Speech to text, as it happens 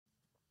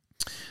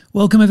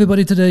Welcome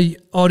everybody to the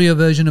audio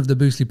version of the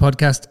Boostly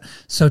podcast.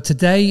 So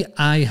today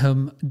I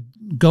am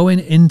going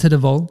into the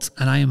vault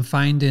and I am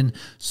finding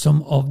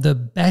some of the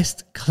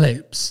best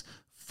clips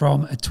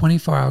from a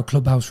 24-hour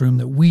clubhouse room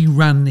that we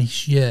ran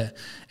this year.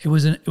 It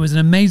was an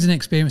amazing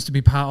experience to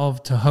be part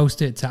of, to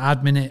host it, to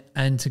admin it,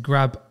 and to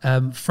grab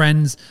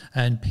friends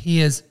and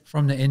peers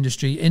from the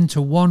industry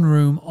into one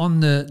room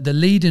on the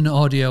leading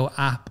audio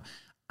app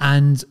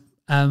and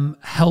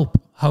help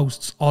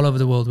hosts all over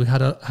the world. We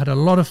had a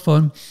lot of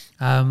fun.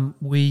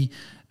 We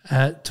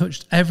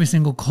touched every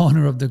single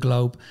corner of the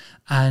globe,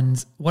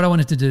 and what I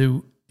wanted to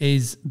do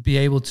is be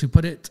able to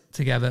put it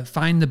together,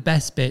 find the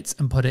best bits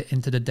and put it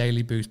into the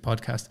Daily Boost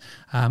podcast.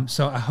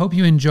 So I hope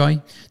you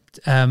enjoy.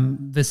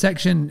 The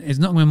section is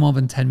not going to be more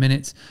than 10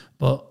 minutes,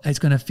 but it's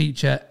going to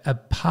feature a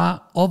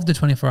part of the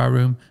 24-hour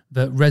room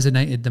that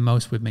resonated the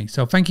most with me.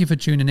 So thank you for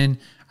tuning in,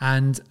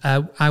 and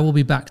I will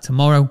be back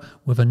tomorrow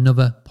with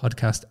another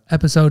podcast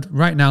episode.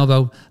 Right now,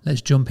 though,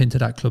 let's jump into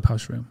that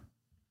clubhouse room.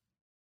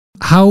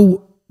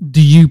 How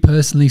do you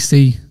personally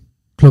see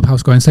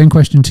Clubhouse going? Same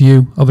question to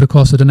you. Over the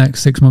course of the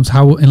next 6 months,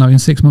 how in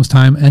 6 months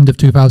time, end of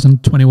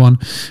 2021,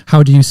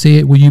 how do you see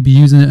it? Will you be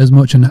using it as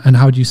much, and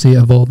how do you see it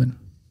evolving?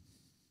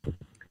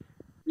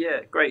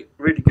 Yeah, great,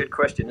 really good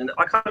question. And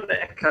I kind of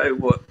echo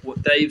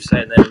what Dave's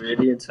saying there,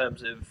 really, in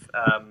terms of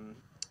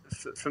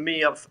for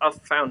me, I've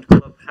found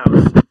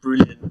Clubhouse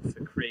brilliant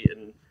for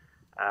creating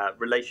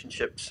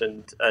relationships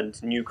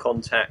and new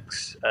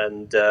contacts,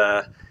 and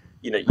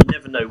you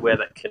never know where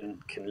that can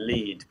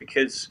lead,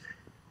 because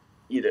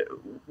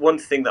one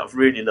thing that I've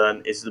really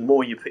learned is the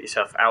more you put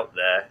yourself out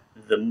there,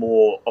 the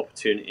more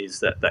opportunities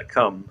that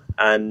come.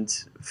 And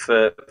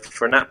for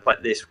an app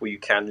like this, where you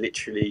can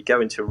literally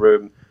go into a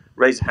room,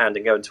 raise a hand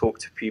and go and talk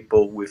to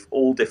people with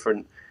all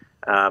different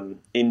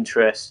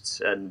interests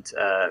and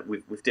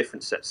with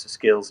different sets of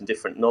skills and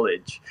different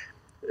knowledge,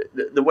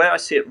 the way I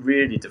see it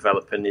really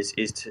developing is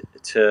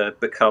to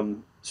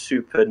become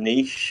super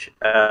niche.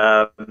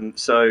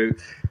 So,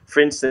 for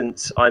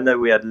instance, I know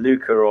we had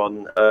Luca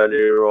on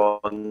earlier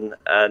on,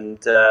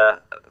 and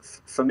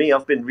for me,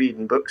 I've been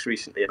reading books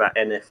recently about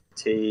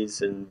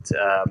NFTs and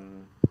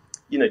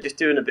just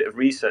doing a bit of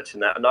research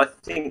in that. And I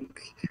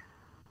think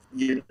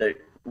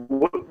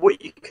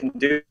what you can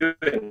do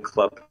in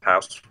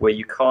Clubhouse, where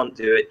you can't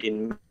do it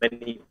in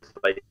many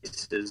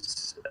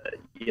places.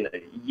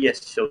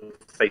 Yes, on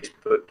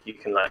Facebook you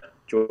can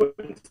join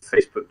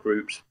Facebook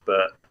groups,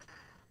 but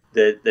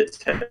there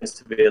tends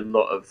to be a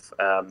lot of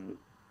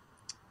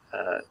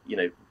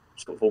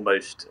sort of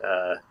almost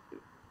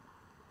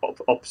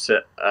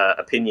opposite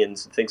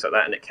opinions and things like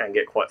that, and it can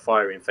get quite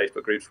fiery in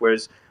Facebook groups.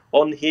 Whereas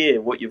on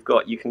here, what you've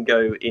got, you can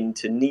go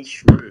into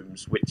niche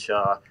rooms which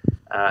are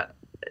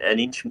an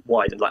inch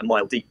wide and a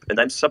mile deep, and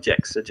then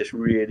subjects are just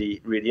really,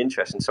 really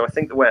interesting. So I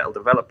think the way it'll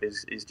develop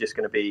is just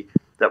going to be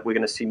that we're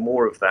going to see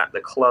more of that.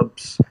 The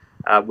clubs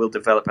will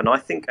develop, and I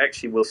think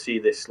actually we'll see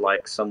this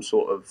like some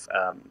sort of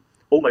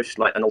almost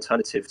like an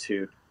alternative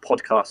to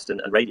podcast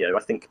and radio. I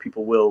think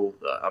people will.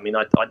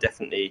 I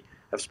definitely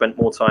have spent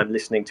more time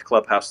listening to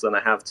Clubhouse than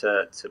I have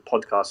to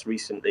podcasts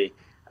recently.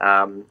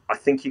 I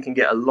think you can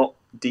get a lot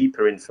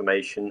deeper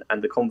information,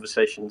 and the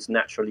conversations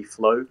naturally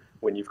flow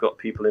when you've got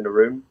people in a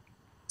room.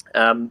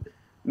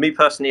 Me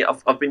personally,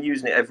 I've been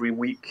using it every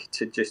week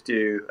to just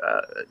do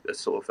a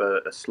sort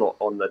of a slot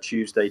on the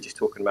Tuesday, just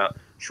talking about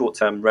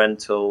short-term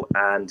rental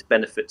and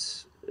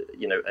benefits,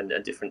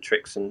 and different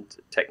tricks and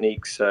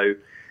techniques. So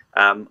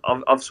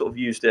I've sort of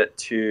used it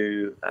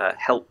to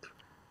help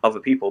other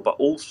people, but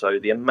also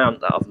the amount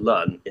that I've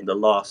learned in the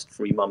last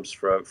 3 months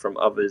from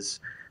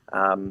others,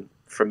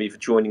 from either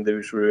joining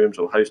those rooms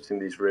or hosting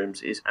these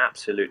rooms, is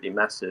absolutely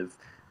massive.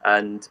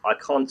 And I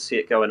can't see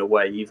it going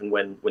away even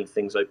when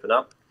things open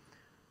up.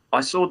 I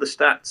saw the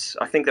stats.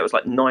 I think that was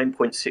like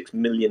 9.6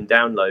 million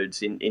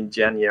downloads in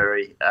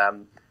January,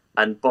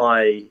 and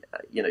by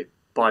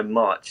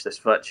March, that's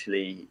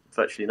virtually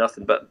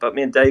nothing. But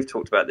me and Dave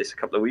talked about this a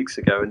couple of weeks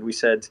ago, and we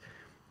said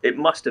it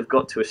must have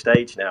got to a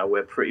stage now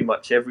where pretty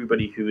much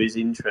everybody who is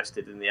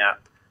interested in the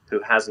app,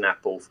 who has an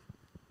Apple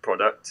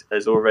product,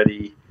 has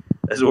already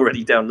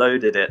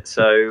downloaded it.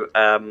 So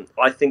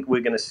I think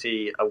we're going to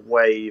see a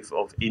wave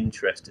of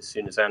interest as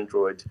soon as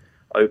Android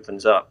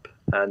opens up,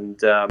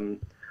 and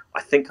I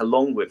think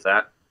along with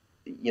that,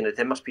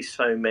 there must be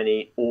so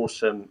many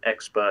awesome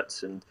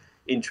experts and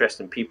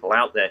interesting people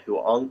out there who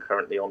aren't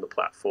currently on the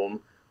platform.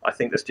 I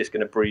think that's just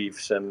going to breathe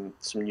some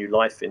new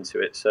life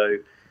into it. So,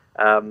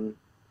 and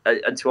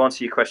to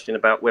answer your question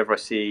about whether I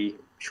see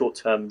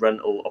short-term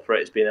rental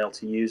operators being able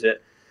to use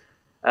it,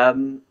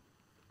 the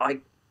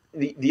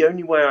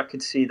only way I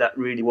could see that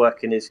really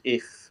working is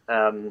if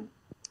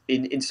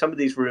in some of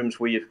these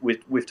rooms where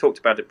we've talked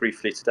about it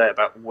briefly today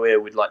about where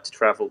we'd like to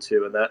travel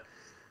to, and that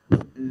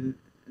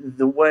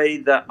the way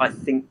that I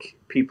think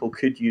people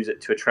could use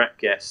it to attract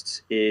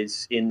guests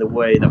is in the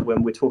way that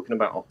when we're talking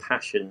about our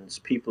passions,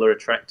 people are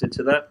attracted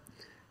to that.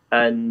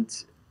 And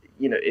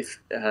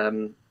if I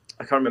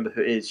can't remember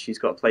who it is, she's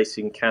got a place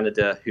in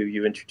Canada who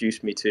you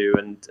introduced me to,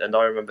 and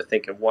I remember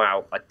thinking,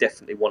 wow, I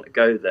definitely want to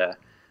go there.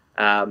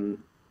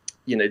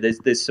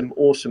 there's some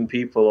awesome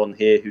people on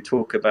here who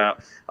talk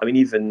about, I mean,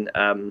 even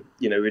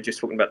we're just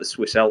talking about the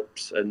Swiss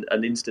Alps, and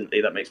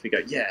instantly that makes me go,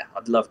 yeah,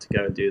 I'd love to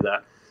go and do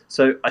that.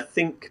 So I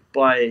think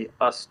by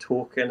us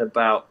talking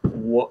about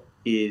what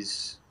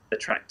is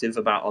attractive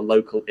about our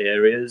local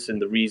areas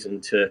and the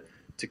reason to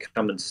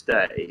come and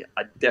stay,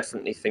 I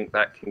definitely think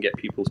that can get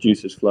people's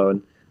juices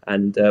flowing,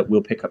 and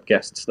we'll pick up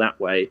guests that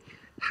way.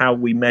 How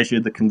we measure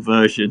the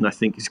conversion, I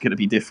think, is going to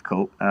be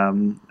difficult,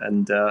 and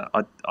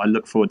I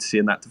look forward to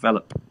seeing that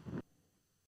develop.